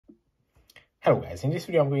Hello guys, in this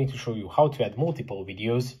video I'm going to show you how to add multiple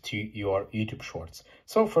videos to your YouTube Shorts.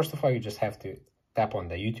 So first of all, you just have to tap on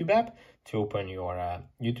the YouTube app to open your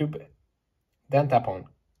YouTube, then tap on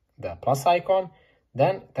the plus icon,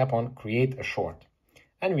 then tap on create a short.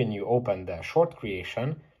 And when you open the short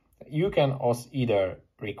creation, you can also either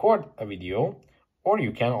record a video or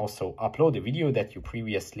you can also upload a video that you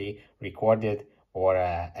previously recorded or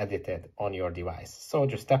edited on your device. So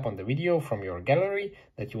just tap on the video from your gallery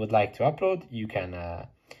that you would like to upload. You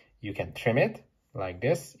can trim it like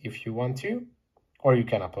this if you want to, or you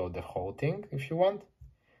can upload the whole thing if you want.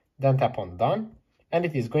 Then tap on done, and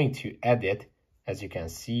it is going to add it, as you can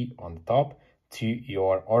see on the top, to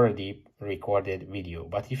your already recorded video.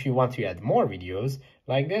 But if you want to add more videos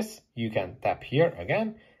like this, you can tap here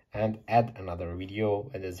again and add another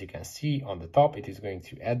video, and as you can see on the top, it is going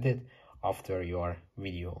to add it after your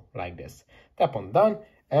video like this. Tap on done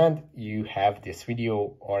and you have this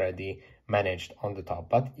video already managed on the top.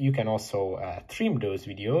 But you can also trim those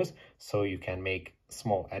videos, so you can make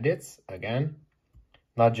small edits again,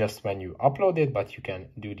 not just when you upload it, but you can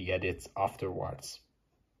do the edits afterwards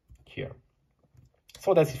here.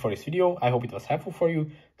 So that's it for this video. I hope it was helpful for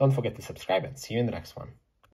you. Don't forget to subscribe and see you in the next one.